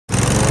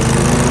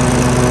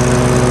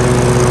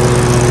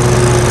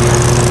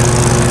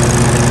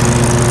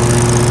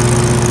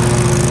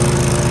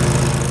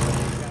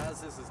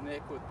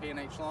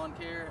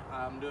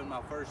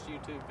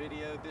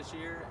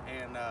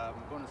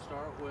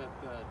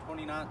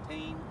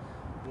2019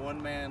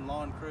 one-man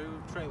lawn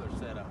crew trailer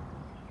setup.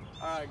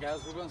 All right,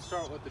 guys, we're going to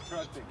start with the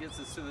truck that gets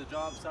us to the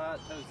job site,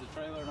 tows the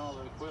trailer and all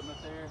the equipment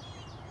there.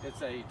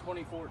 It's a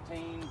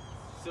 2014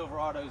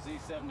 Silverado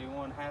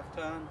Z71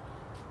 half-ton.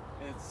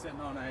 It's sitting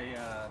on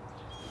a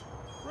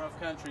rough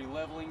country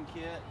leveling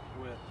kit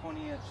with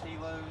 20-inch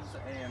helos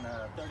and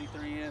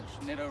 33-inch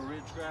Nitto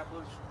ridge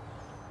grapplers.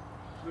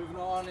 Moving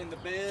on, in the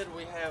bed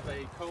we have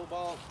a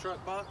Cobalt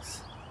truck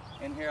box.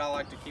 In here I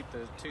like to keep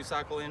the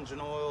 2-cycle engine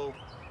oil,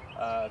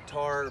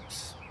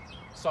 tarps,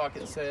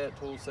 socket set,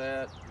 tool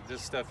set,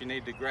 just stuff you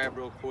need to grab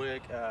real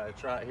quick.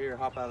 It's right here,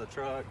 hop out of the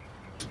truck,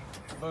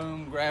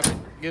 boom, grab it,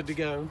 good to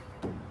go.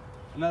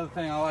 Another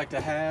thing I like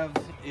to have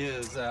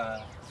is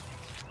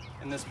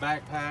in this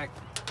backpack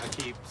I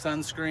keep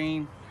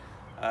sunscreen.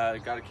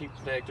 Got to keep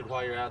protected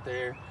while you're out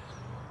there.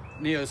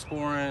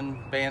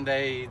 Neosporin,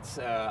 Band-Aids,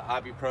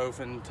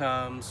 ibuprofen,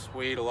 Tums.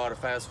 We eat a lot of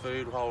fast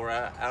food while we're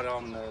out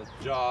on the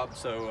job,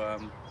 so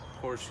of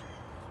course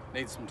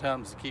need some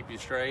Tums to keep you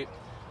straight.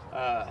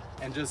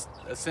 And just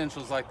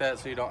essentials like that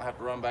so you don't have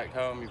to run back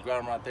home. You've got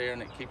them right there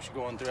and it keeps you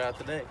going throughout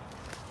the day.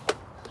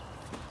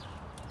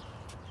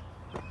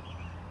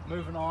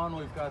 Moving on,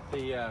 we've got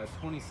the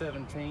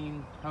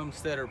 2017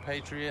 Homesteader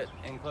Patriot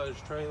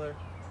enclosed trailer.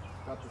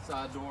 Got the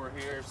side door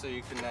here so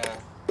you can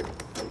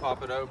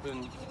pop it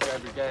open,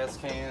 grab your gas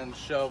cans,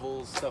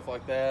 shovels, stuff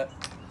like that.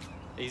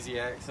 Easy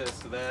access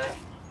to that.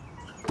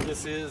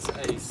 This is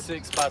a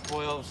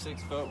 6x12,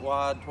 6 foot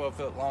wide, 12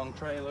 foot long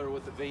trailer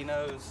with the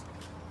V-nose.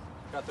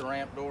 Got the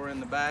ramp door in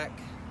the back.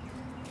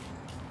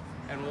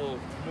 And we'll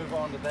move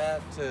on to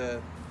that,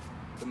 to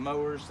the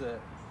mowers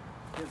that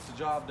gets the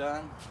job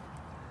done.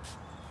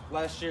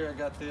 Last year I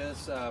got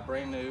this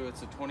brand new.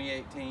 It's a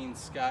 2018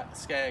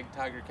 Scag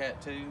Tiger Cat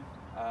 2.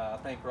 I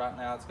think right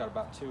now it's got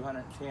about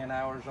 210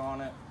 hours on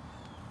it.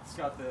 It's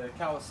got the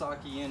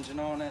Kawasaki engine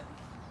on it,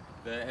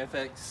 the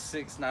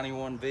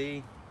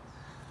FX691V.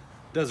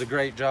 Does a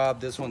great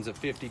job. This one's a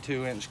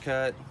 52-inch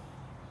cut.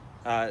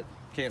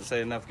 Can't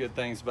say enough good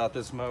things about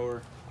this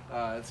mower.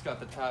 It's got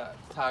the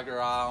Tiger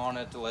Eye on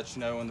it to let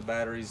you know when the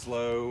battery's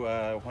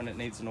low, when it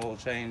needs an oil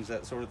change,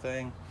 that sort of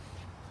thing.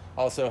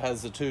 Also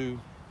has the 2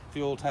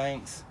 fuel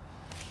tanks.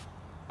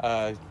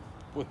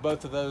 With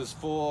both of those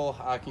full,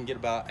 I can get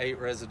about 8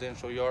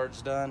 residential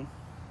yards done.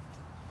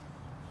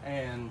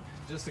 And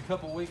just a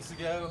couple weeks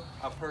ago,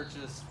 I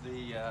purchased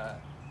the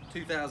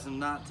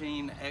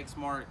 2019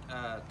 Exmark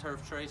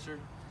turf tracer.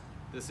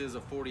 This is a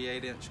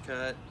 48-inch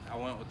cut. I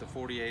went with the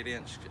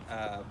 48-inch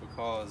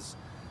because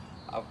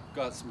I've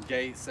got some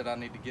gates that I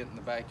need to get in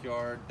the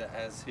backyard that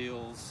has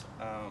hills.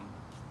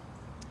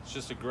 It's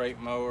just a great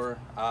mower.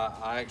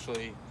 I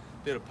actually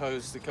did a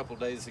post a couple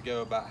days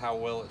ago about how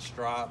well it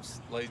stripes,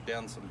 laid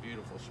down some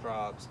beautiful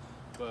stripes.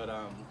 But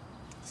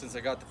since I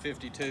got the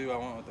 52, I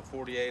went with the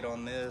 48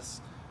 on this.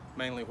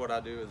 Mainly what I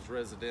do is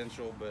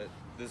residential, but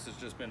this has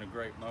just been a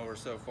great mower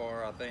so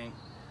far, I think.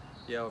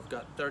 Yeah, I've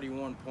got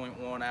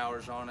 31.1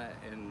 hours on it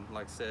in,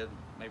 like I said,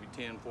 maybe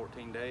 10,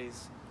 14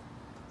 days.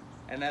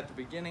 And at the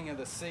beginning of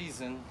the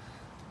season,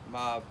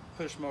 my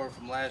push mower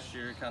from last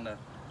year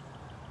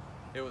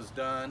it was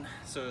done,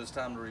 so it was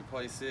time to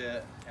replace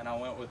it, and I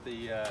went with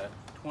the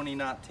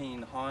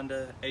 2019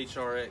 Honda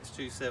HRX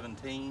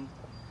 217.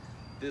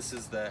 This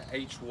is the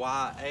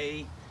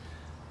HYA.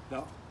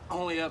 The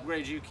only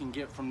upgrade you can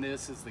get from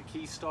this is the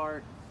key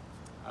start.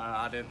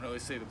 I didn't really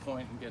see the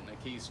point in getting a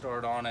key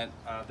start on it.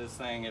 This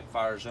thing, it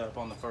fires up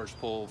on the first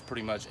pull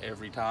pretty much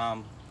every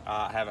time.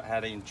 I haven't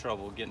had any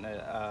trouble getting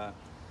it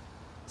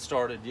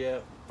started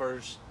yet.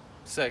 First,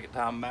 second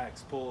time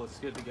max pull, it's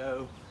good to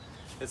go.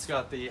 It's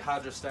got the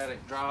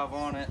hydrostatic drive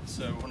on it,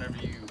 so whenever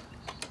you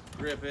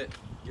grip it,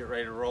 get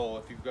ready to roll.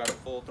 If you've got it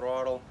full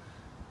throttle,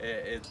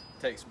 it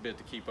takes a bit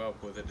to keep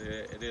up with it.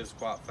 It is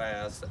quite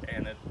fast,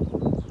 and it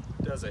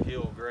does a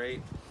hill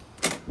great.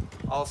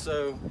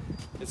 Also,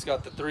 it's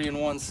got the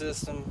 3-in-1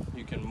 system.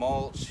 You can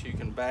mulch, you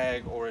can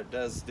bag, or it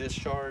does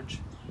discharge.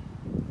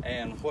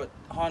 And what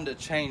Honda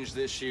changed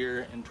this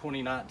year in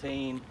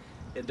 2019,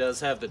 it does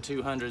have the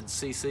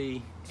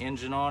 200cc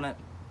engine on it.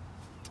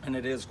 And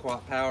it is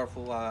quite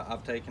powerful.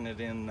 I've taken it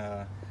in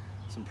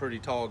some pretty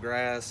tall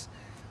grass,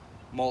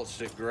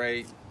 mulched it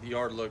great. The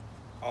yard looked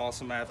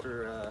awesome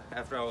after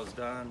I was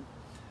done.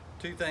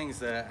 2 things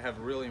that have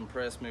really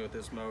impressed me with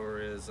this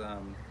mower is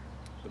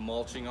the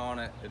mulching on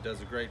it. It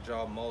does a great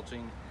job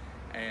mulching.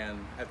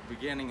 And at the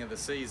beginning of the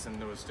season,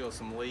 there was still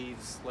some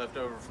leaves left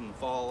over from the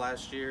fall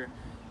last year,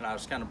 and I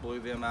just kind of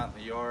blew them out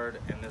in the yard,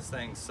 and this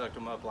thing sucked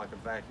them up like a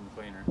vacuum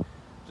cleaner.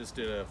 Just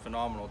did a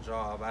phenomenal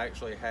job. I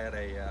actually had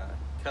a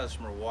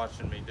customer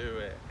watching me do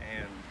it,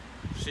 and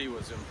she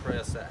was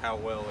impressed at how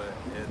well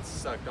it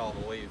sucked all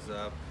the leaves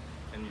up.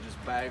 And you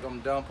just bag them,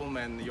 dump them,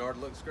 and the yard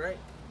looks great.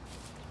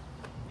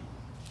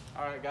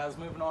 All right, guys,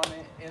 moving on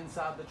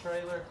inside the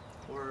trailer,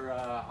 where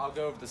I'll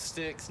go over the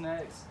sticks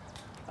next.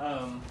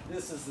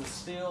 This is the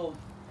Stihl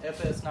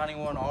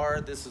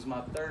FS91R. This is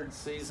my 3rd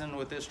season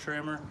with this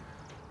trimmer.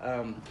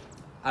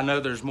 I know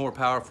there's more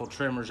powerful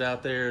trimmers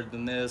out there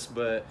than this,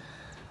 but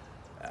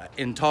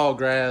in tall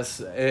grass,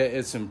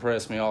 it's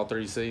impressed me all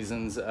 3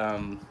 seasons.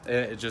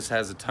 It just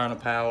has a ton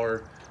of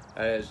power.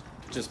 It's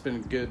just been a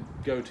good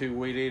go-to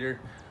weed eater,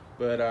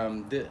 but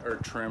or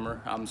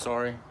trimmer, I'm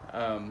sorry.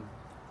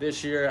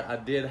 This year I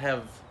did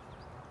have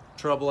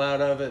trouble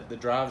out of it. The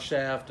drive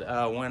shaft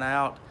went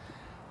out,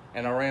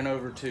 and I ran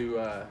over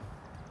to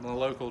my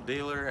local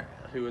dealer,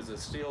 who is a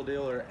Stihl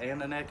dealer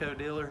and an Echo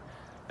dealer.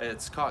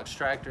 It's Cox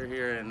Tractor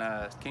here in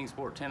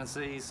Kingsport,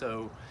 Tennessee.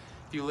 So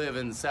if you live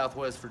in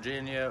Southwest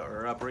Virginia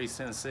or Upper East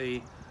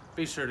Tennessee,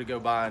 be sure to go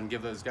by and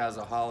give those guys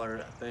a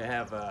holler. They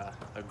have a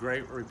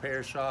great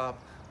repair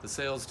shop. The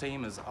sales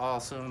team is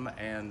awesome,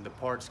 and the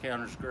parts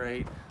counter's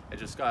great. They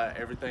just got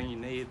everything you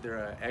need. They're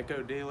an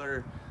Echo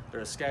dealer,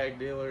 they're a Scag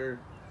dealer,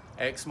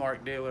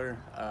 Exmark dealer.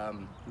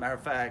 Matter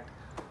of fact,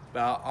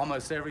 about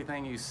almost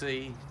everything you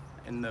see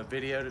in the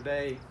video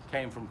today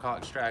came from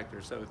Cox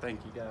Tractor, so thank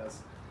you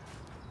guys.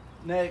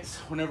 Next,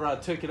 whenever I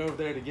took it over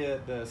there to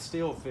get the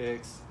Stihl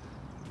fixed,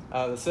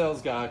 the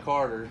sales guy,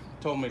 Carter,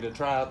 told me to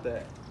try out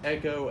the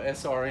Echo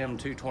SRM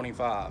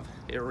 225.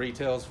 It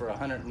retails for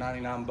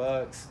 199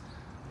 bucks.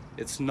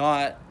 It's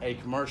not a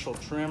commercial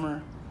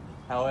trimmer.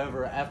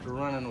 However, after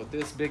running with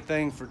this big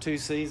thing for 2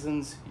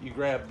 seasons, you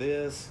grab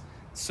this,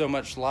 it's so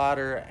much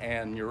lighter,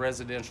 and your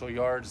residential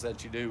yards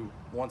that you do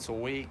once a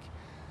week,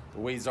 the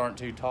weeds aren't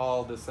too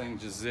tall. This thing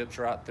just zips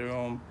right through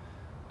them,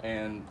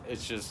 and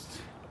it's just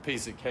a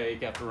piece of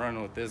cake. After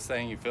running with this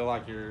thing, you feel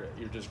like you're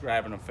just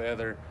grabbing a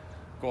feather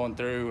going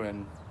through,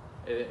 and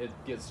it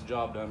gets the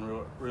job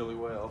done really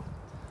well.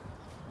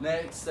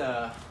 Next,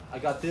 I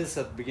got this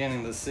at the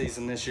beginning of the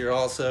season this year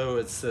also.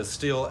 It's the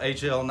Stihl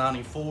HL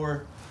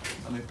 94.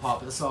 Let me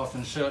pop this off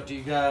and show it to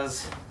you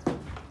guys.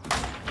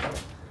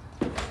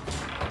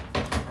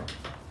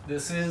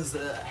 This is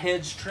the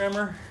hedge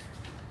trimmer,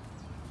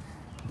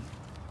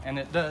 and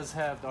it does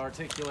have the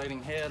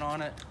articulating head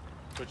on it,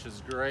 which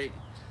is great.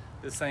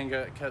 This thing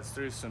cuts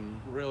through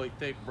some really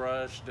thick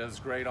brush, does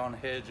great on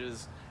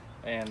hedges,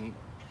 and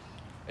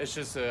it's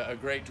just a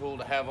great tool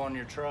to have on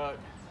your truck,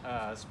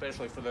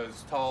 especially for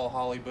those tall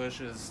holly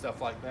bushes,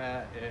 stuff like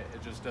that.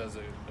 It just does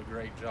a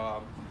great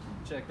job.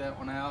 Check that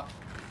one out.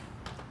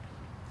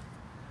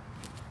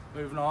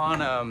 Moving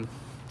on,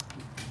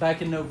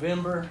 back in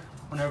November,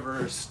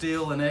 whenever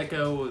Stihl and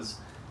Echo was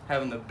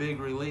having the big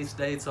release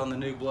dates on the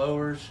new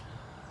blowers,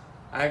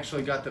 I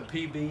actually got the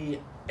PB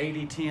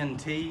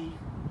 8010T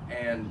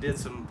and did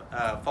some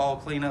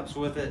fall cleanups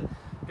with it.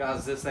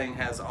 Guys, this thing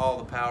has all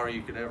the power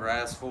you could ever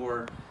ask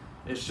for.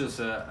 It's just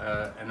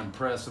an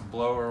impressive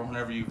blower.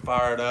 Whenever you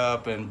fire it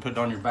up and put it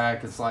on your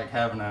back, it's like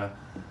having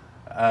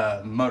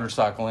a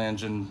motorcycle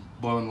engine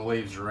blowing the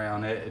leaves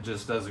around. It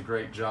just does a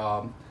great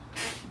job.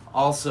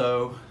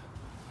 Also,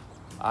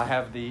 I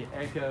have the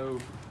Echo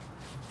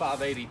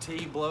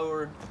 580T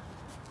blower.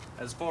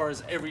 As far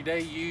as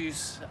everyday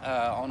use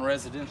on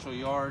residential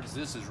yards,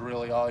 this is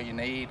really all you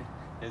need.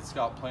 It's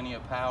got plenty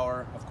of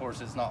power. Of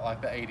course, it's not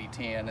like the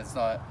 8010. It's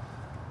not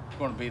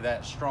going to be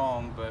that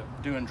strong, but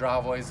doing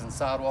driveways and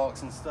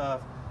sidewalks and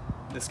stuff,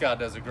 this guy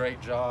does a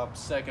great job.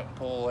 Second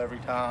pull every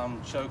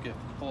time. Choke it,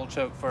 full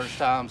choke first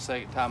time,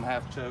 second time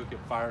half choke, it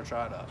fires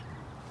right up.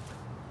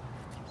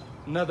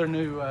 Another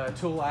new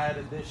tool I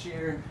added this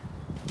year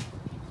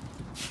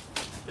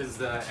is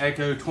the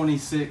Echo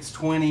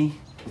 2620.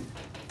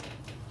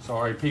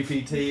 Sorry,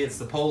 PPT. It's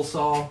the pole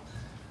saw.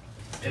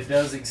 It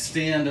does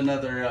extend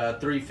another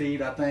 3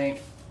 feet, I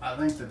think. I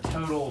think the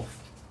total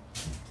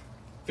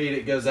feet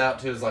it goes out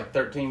to is like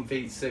 13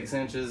 feet 6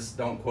 inches.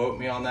 Don't quote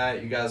me on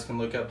that. You guys can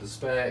look up the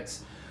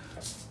specs.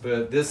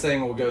 But this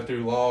thing will go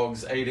through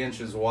logs 8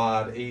 inches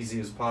wide,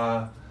 easy as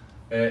pie.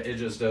 It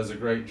just does a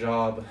great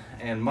job.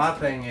 And my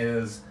thing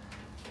is,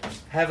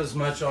 have as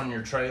much on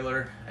your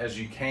trailer as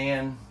you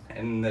can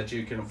and that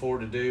you can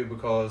afford to do,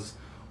 because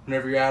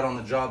whenever you're out on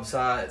the job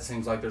site, it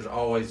seems like there's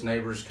always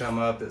neighbors come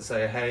up that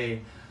say,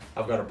 hey,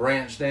 I've got a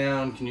branch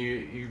down, can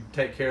you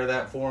take care of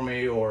that for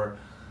me? Or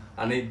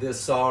I need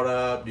this sawed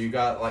up, you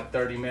got like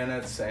 30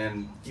 minutes,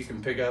 and you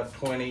can pick up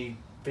 20,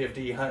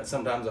 50,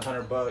 sometimes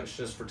 100 bucks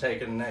just for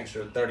taking an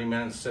extra 30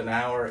 minutes to an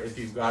hour if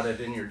you've got it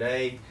in your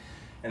day.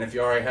 And if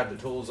you already have the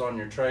tools on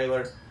your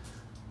trailer,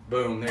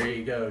 boom, there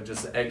you go,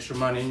 just extra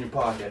money in your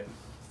pocket.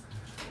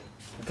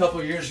 A couple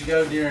of years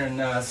ago during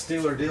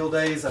Steeler Deal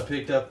Days, I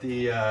picked up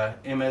the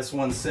MS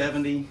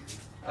 170.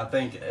 I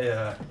think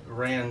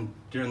ran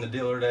during the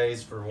dealer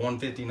days for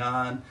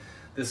 $159.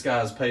 This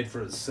guy's paid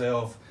for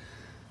itself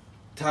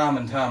time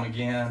and time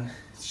again.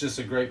 It's just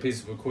a great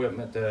piece of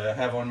equipment to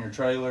have on your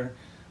trailer.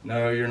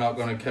 No, you're not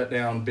going to cut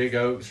down big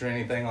oaks or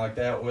anything like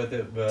that with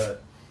it,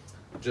 but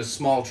just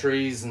small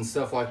trees and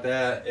stuff like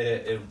that,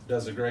 it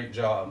does a great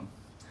job.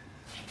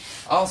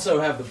 I also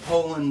have the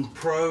Poland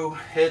Pro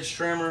hedge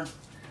trimmer.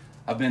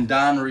 I've been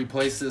dying to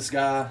replace this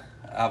guy.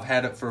 I've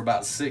had it for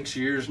about 6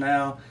 years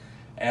now,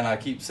 and I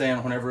keep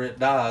saying whenever it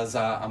dies,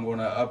 I'm going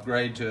to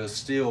upgrade to a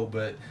Stihl,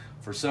 but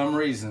for some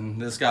reason,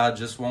 this guy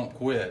just won't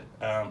quit.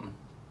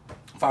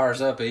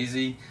 Fires up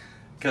easy,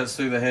 cuts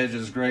through the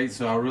hedges great,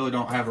 so I really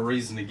don't have a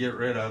reason to get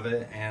rid of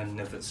it, and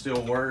if it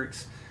still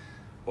works,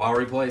 why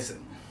replace it?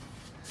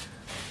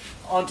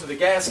 onto the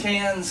gas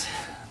cans.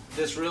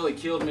 This really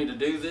killed me to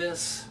do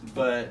this,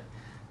 but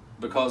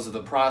because of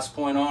the price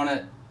point on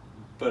it.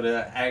 But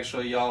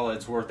actually, y'all,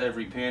 it's worth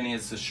every penny.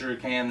 It's the Sure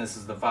Can. This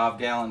is the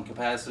 5-gallon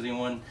capacity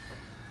one.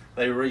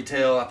 They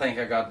retail, I think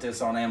I got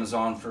this on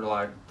Amazon for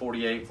like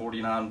 48,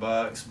 49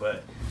 bucks, but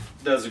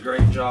it does a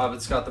great job.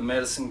 It's got the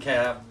medicine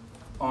cap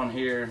on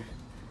here.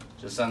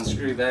 Just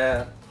unscrew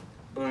that,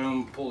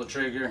 boom, pull the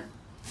trigger.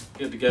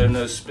 Good to go,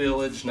 no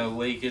spillage, no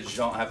leakage. You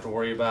don't have to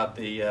worry about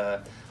the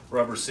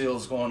rubber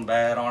seals going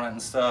bad on it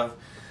and stuff.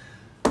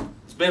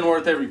 It's been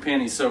worth every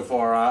penny so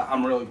far.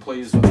 I'm really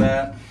pleased with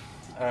that.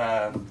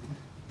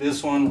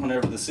 This one,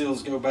 whenever the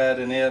seals go bad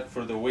in it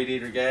for the weed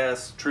eater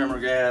gas, trimmer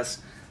gas,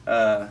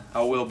 I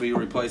will be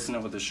replacing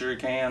it with the Sure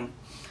Can.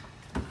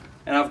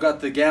 And I've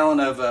got the gallon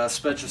of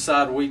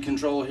Spectracide weed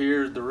control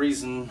here. The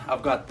reason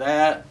I've got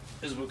that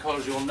is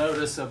because you'll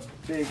notice a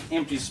big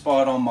empty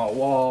spot on my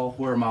wall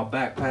where my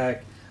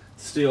backpack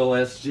Stihl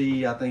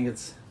SG, I think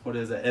it's, what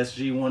is it,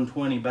 SG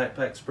 120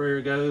 backpack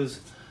sprayer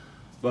goes.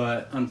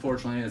 But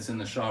unfortunately it's in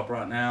the shop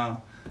right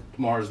now.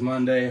 Tomorrow's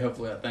Monday.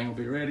 Hopefully that thing will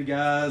be ready,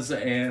 guys,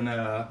 and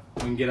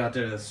we can get out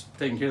there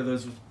taking care of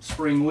those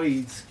spring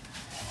weeds.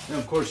 And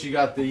of course you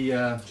got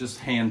the just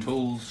hand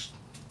tools,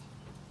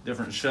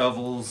 different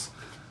shovels,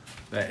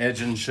 the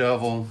edging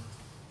shovel.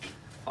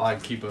 I like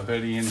to keep a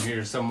hoodie in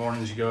here. Some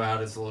mornings you go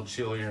out, it's a little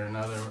chillier than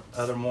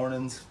other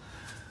mornings.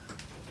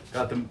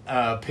 Got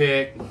the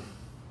pick.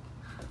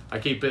 I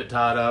keep it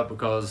tied up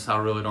because I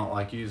really don't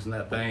like using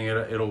that thing.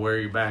 It'll wear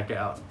your back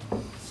out.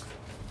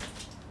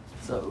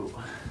 So,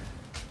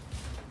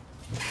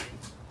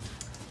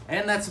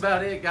 and that's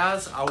about it,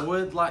 guys. I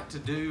would like to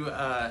do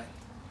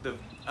the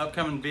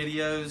upcoming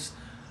videos.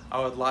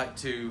 I would like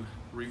to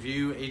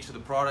review each of the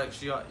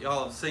products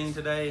y'all have seen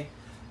today,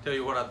 tell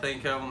you what I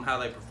think of them, how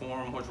they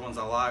perform, which ones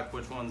I like,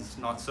 which ones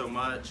not so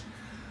much.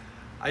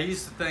 I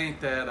used to think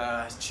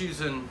that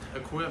choosing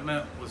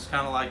equipment was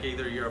kind of like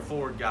either you're a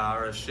Ford guy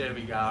or a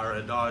Chevy guy or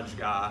a Dodge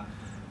guy.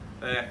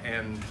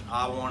 And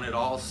I wanted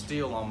all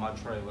Stihl on my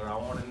trailer. I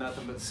wanted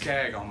nothing but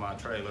Scag on my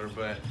trailer.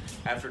 But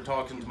after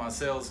talking to my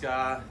sales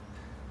guy,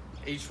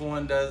 each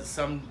one does,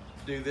 some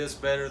do this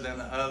better than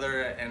the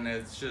other, and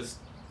it's just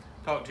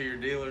talk to your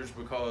dealers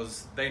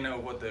because they know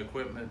what the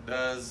equipment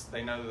does.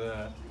 They know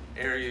the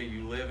area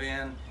you live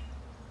in.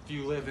 If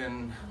you live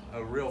in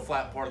a real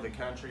flat part of the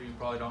country, you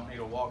probably don't need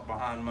a walk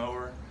behind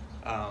mower.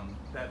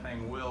 That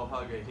thing will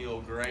hug a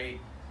heel great,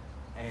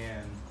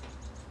 and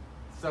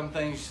some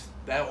things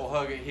that will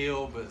hug a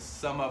heel, but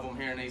some of them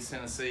here in East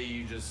Tennessee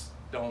you just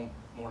don't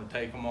want to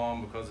take them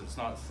on because it's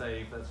not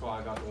safe. That's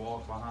why I got the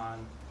walk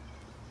behind.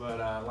 But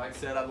like I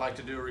said, I'd like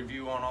to do a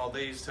review on all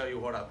these, tell you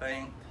what I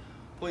think.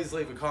 Please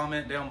leave a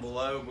comment down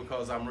below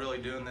because I'm really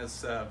doing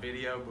this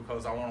video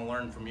because I want to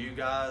learn from you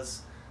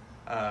guys.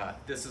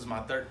 This is my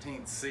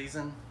 13th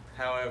season.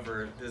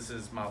 However, this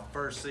is my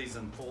first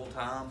season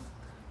full-time.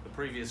 The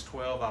previous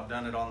 12 I've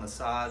done it on the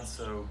side,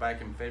 so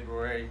back in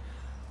February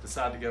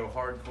decided to go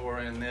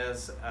hardcore in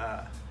this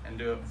and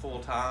do it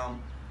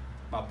full-time.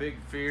 My big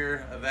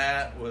fear of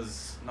that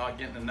was not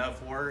getting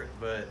enough work,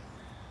 but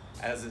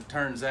as it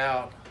turns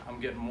out, I'm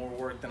getting more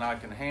work than I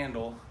can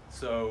handle,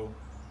 so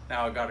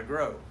now I gotta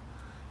grow.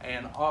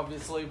 And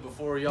obviously,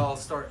 before y'all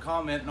start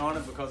commenting on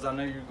it, because I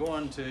know you're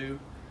going to,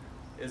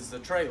 is the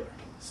trailer.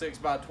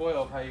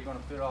 6x12, how you gonna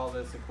fit all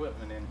this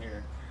equipment in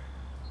here?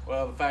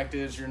 Well, the fact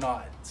is you're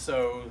not.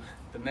 So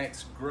the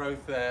next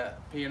growth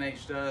that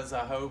P&H does,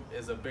 I hope,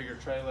 is a bigger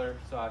trailer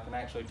so I can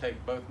actually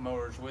take both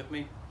mowers with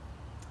me.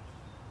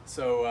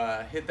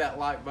 So hit that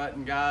like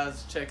button,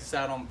 guys. Check us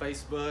out on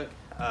Facebook.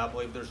 I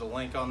believe there's a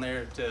link on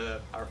there to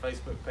our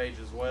Facebook page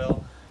as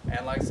well.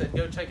 And like I said,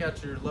 go check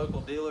out your local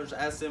dealers.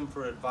 Ask them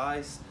for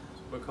advice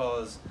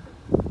because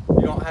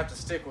you don't have to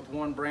stick with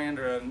one brand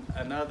or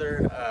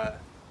another.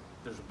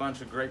 There's a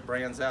bunch of great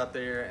brands out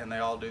there and they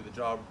all do the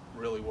job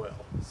really well.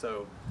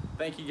 So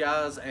thank you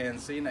guys and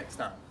see you next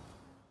time.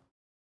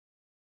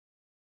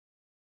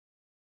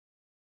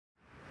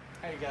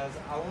 Hey guys,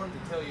 I wanted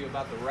to tell you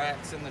about the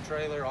racks in the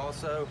trailer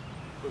also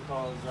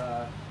because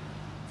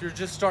if you're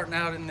just starting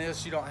out in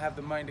this, you don't have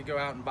the money to go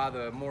out and buy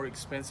the more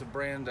expensive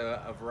brand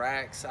of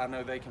racks. I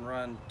know they can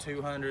run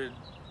 200,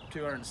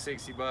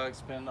 260 bucks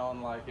depending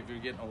on like if you're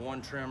getting a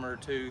 1 trimmer,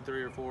 2,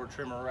 3 or 4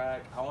 trimmer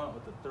rack. I went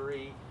with the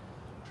 3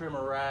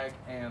 trimmer rack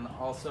and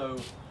also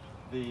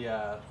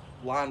the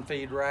line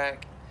feed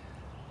rack.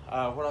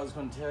 What I was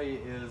going to tell you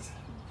is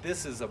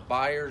this is a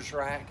buyer's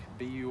rack,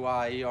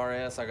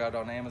 B-U-Y-E-R-S. I got it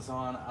on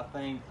Amazon. I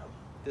think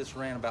this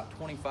ran about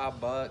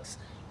 25 bucks.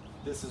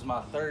 This is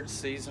my 3rd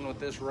season with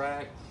this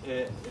rack.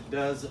 It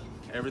does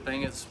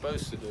everything it's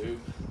supposed to do.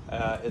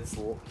 It's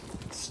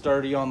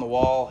sturdy on the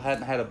wall.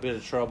 Hadn't had a bit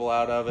of trouble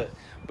out of it,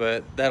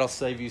 but that'll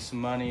save you some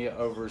money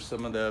over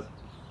some of the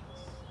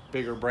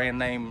bigger brand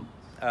name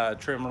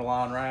trimmer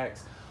lawn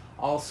racks.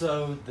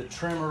 Also, the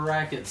trimmer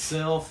rack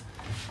itself,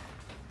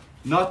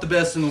 not the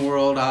best in the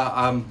world.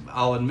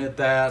 I'll admit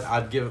that.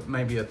 I'd give it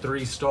maybe a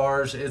 3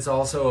 stars. It's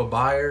also a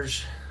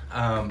buyer's.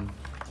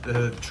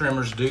 The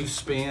trimmers do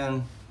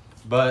spin.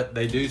 but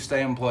they do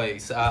stay in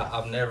place.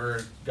 I've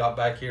never got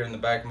back here in the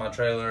back of my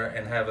trailer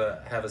and have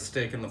a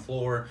stick in the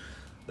floor.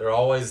 They're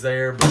always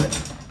there,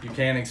 but you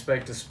can't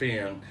expect to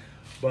spin.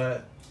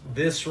 But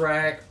this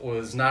rack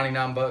was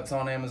 99 bucks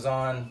on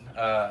Amazon.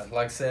 Like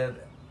I said,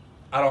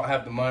 I don't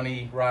have the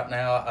money right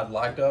now. I'd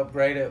like to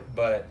upgrade it,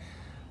 but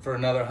for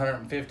another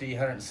 150,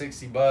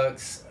 160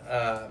 bucks,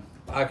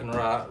 I can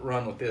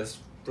run with this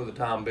for the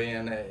time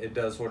being. It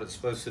does what it's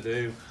supposed to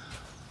do.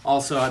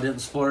 Also, I didn't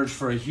splurge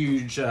for a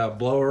huge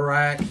blower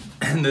rack.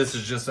 And this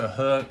is just a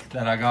hook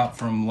that I got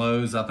from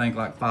Lowe's, I think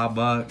like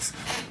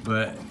 $5.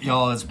 But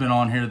y'all, it's been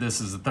on here.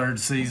 This is the 3rd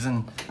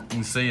season. You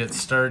can see it's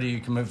sturdy. You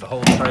can move the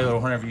whole trailer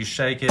whenever you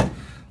shake it.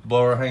 The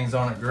blower hangs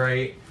on it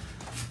great.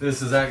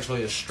 This is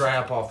actually a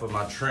strap off of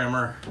my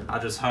trimmer. I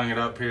just hung it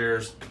up here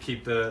to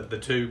keep the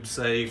tube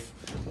safe.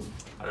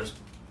 I just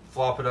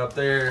flop it up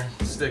there,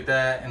 stick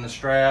that in the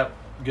strap,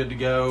 good to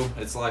go.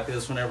 It's like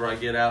this whenever I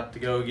get out to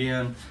go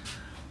again.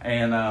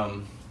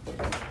 And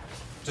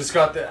just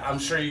got the, I'm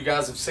sure you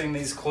guys have seen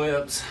these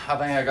clips. I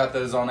think I got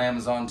those on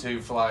Amazon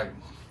too for like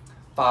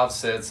 5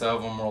 sets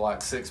of them, or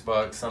like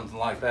 $6, something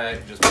like that.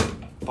 You just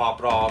pop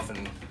it off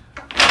and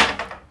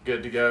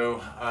good to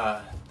go.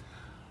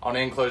 On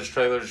enclosed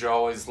trailers, you're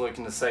always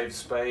looking to save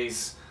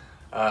space.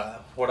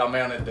 What I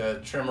mounted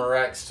the trimmer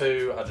racks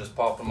to, I just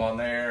popped them on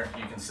there.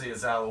 You can see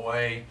it's out of the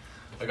way.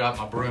 I got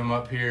my broom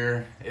up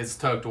here. It's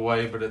tucked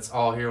away, but it's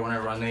all here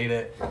whenever I need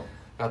it.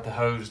 Got the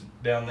hose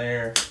down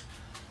there.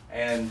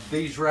 And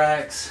these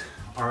racks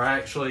are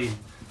actually,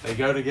 they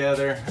go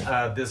together.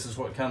 This is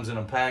what comes in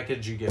a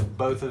package. You get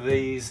both of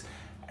these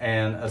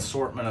and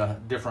assortment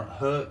of different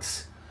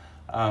hooks.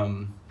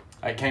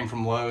 I came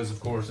from Lowe's, of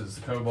course. It's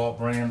the Cobalt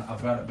brand.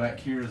 I've got it back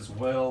here as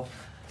well.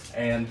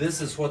 And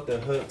this is what the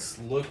hooks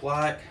look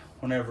like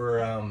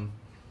whenever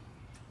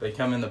they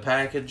come in the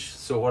package.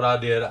 So what I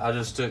did, I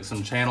just took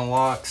some channel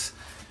locks,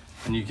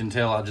 and you can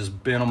tell I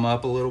just bent them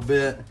up a little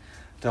bit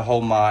to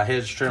hold my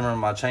hedge trimmer and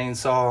my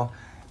chainsaw.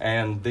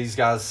 And these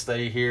guys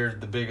stay here.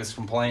 The biggest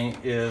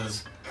complaint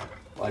is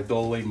like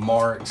they'll leave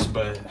marks,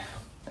 but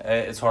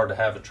it's hard to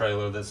have a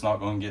trailer that's not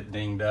going to get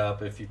dinged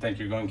up. If you think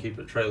you're going to keep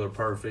a trailer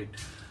perfect,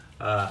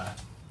 I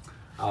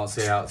don't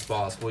see how it's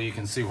possible. You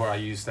can see where I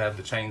used to have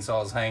the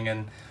chainsaws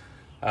hanging,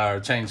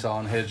 or chainsaw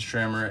and hedge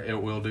trimmer. It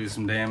will do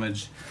some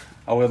damage.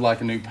 I would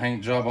like a new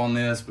paint job on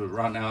this, but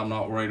right now I'm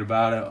not worried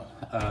about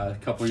it. A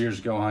couple years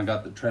ago when I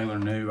got the trailer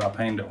new, I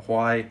painted it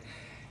white,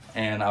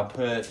 and I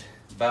put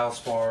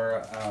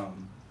Valspar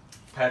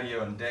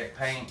patio and deck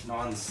paint,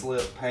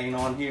 non-slip paint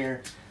on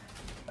here.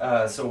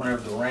 So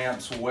whenever the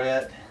ramp's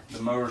wet,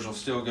 the motors will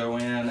still go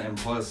in, and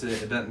plus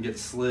it doesn't get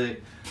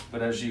slick.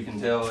 But as you can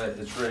tell,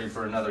 it's ready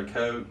for another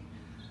coat.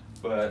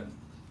 But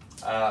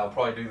I'll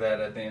probably do that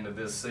at the end of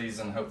this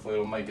season. Hopefully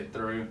it'll make it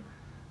through.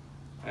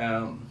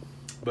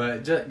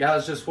 But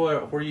guys, just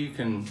where you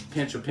can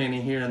pinch a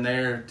penny here and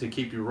there to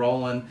keep you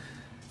rolling.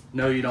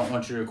 No, you don't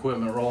want your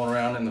equipment rolling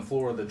around in the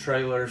floor of the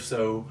trailer.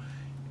 So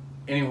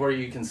anywhere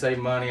you can save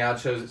money, I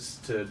chose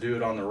to do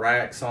it on the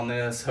racks on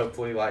this.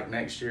 Hopefully like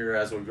next year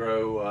as we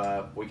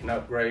grow, we can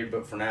upgrade.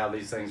 But for now,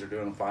 these things are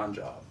doing a fine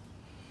job.